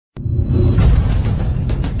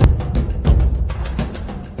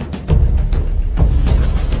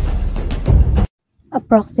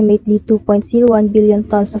approximately 2.01 billion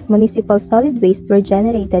tons of municipal solid waste were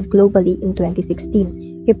generated globally in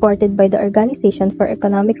 2016, reported by the Organization for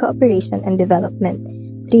Economic Cooperation and Development.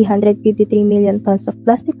 353 million tons of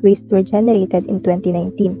plastic waste were generated in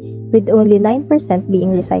 2019, with only 9%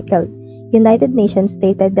 being recycled. United Nations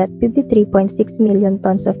stated that 53.6 million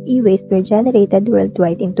tons of e-waste were generated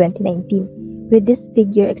worldwide in 2019. With this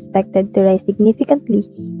figure expected to rise significantly,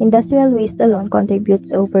 industrial waste alone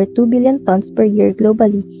contributes over 2 billion tons per year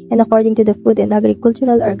globally, and according to the Food and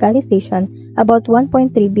Agricultural Organization, about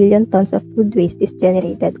 1.3 billion tons of food waste is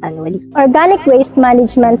generated annually. Organic waste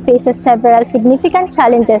management faces several significant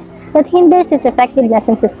challenges that hinders its effectiveness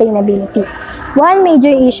and sustainability. One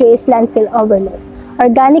major issue is landfill overload.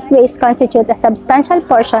 Organic waste constitutes a substantial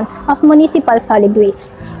portion of municipal solid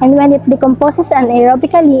waste, and when it decomposes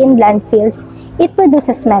anaerobically in landfills, it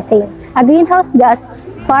produces methane, a greenhouse gas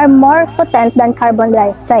far more potent than carbon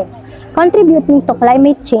dioxide, contributing to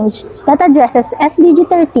climate change that addresses SDG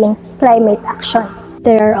 13 climate action.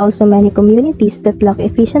 There are also many communities that lack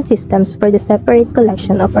efficient systems for the separate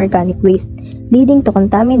collection of organic waste, leading to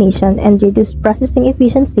contamination and reduced processing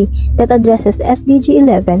efficiency that addresses SDG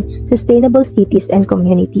 11, sustainable cities and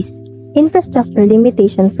communities. Infrastructure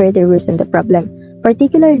limitation further worsen the problem,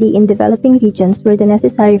 particularly in developing regions where the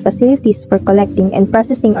necessary facilities for collecting and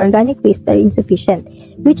processing organic waste are insufficient,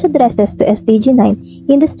 which addresses to SDG 9,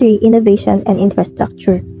 industry, innovation, and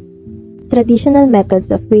infrastructure. Traditional methods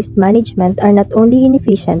of waste management are not only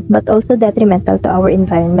inefficient but also detrimental to our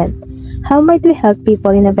environment. How might we help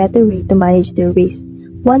people in a better way to manage their waste,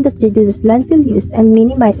 one that reduces landfill use and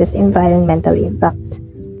minimizes environmental impact?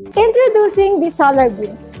 Introducing the Solar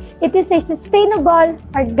Bin. It is a sustainable,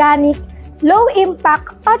 organic,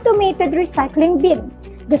 low-impact, automated recycling bin.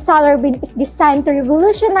 The Solar Bin is designed to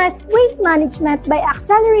revolutionize waste management by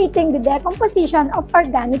accelerating the decomposition of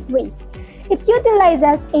organic waste. It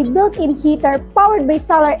utilizes a built-in heater powered by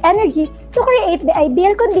solar energy to create the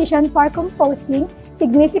ideal condition for composting,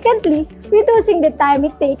 significantly reducing the time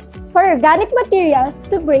it takes for organic materials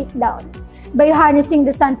to break down. By harnessing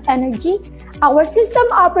the sun's energy, our system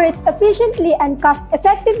operates efficiently and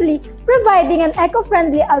cost-effectively, providing an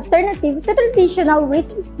eco-friendly alternative to traditional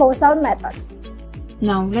waste disposal methods.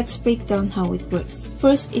 Now, let's break down how it works.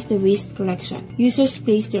 First is the waste collection. Users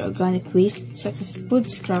place their organic waste, such as food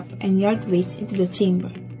scrap and yard waste, into the chamber.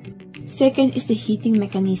 Second is the heating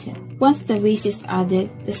mechanism. Once the waste is added,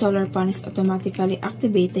 the solar panels automatically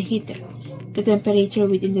activate the heater. The temperature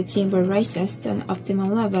within the chamber rises to an optimal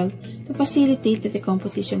level to facilitate the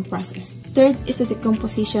decomposition process. Third is the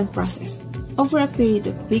decomposition process. Over a period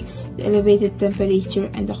of weeks, the elevated temperature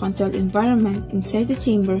and the controlled environment inside the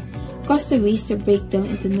chamber cause the waste to break down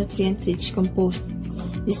into nutrient-rich compost.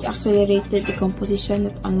 This accelerated decomposition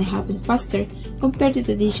not only happened faster compared to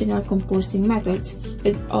traditional composting methods, but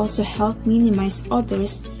it also helped minimize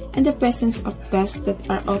odors and the presence of pests that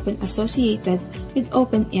are often associated with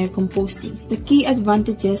open-air composting. The key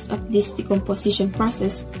advantages of this decomposition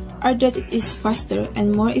process are that it is faster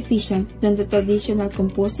and more efficient than the traditional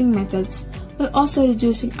composting methods, while also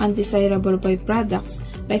reducing undesirable byproducts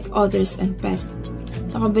like odors and pests.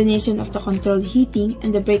 The combination of the controlled heating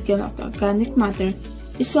and the breakdown of the organic matter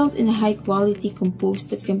result in a high-quality compost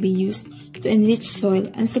that can be used to enrich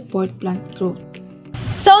soil and support plant growth.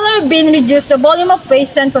 Solar Bin reduces the volume of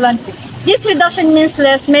waste sent to landfills. This reduction means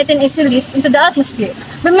less methane is released into the atmosphere.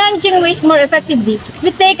 By managing waste more effectively,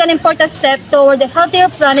 we take an important step toward a healthier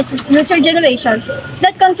planet with future generations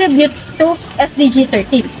that contributes to SDG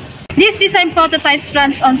 13. This design prototypes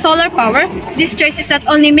runs on solar power. This choice is not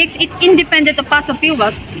only makes it independent of fossil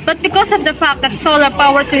fuels, but because of the fact that solar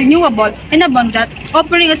power is renewable and abundant,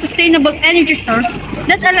 offering a sustainable energy source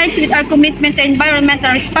that aligns with our commitment to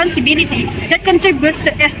environmental responsibility that contributes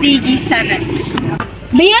to SDG 7.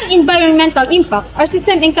 Beyond environmental impact, our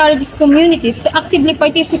system encourages communities to actively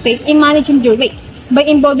participate in managing their waste. By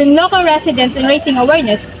involving local residents in raising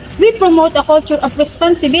awareness, we promote a culture of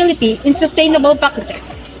responsibility in sustainable practices.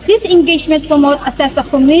 This engagement promotes a sense of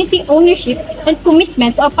community ownership and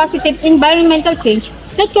commitment to a positive environmental change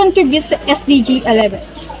that contributes to SDG 11.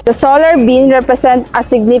 The Solar Bin represents a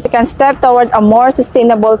significant step toward a more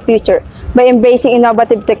sustainable future. By embracing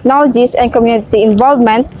innovative technologies and community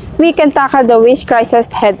involvement, we can tackle the waste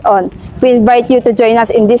crisis head-on. We invite you to join us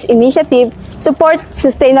in this initiative, support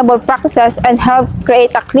sustainable practices, and help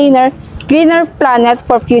create a cleaner, greener planet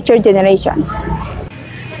for future generations.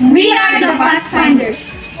 We are the Pathfinders,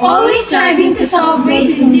 always striving to solve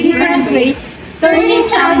waste in different ways, turning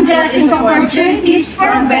challenges into opportunities for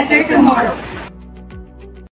a better tomorrow.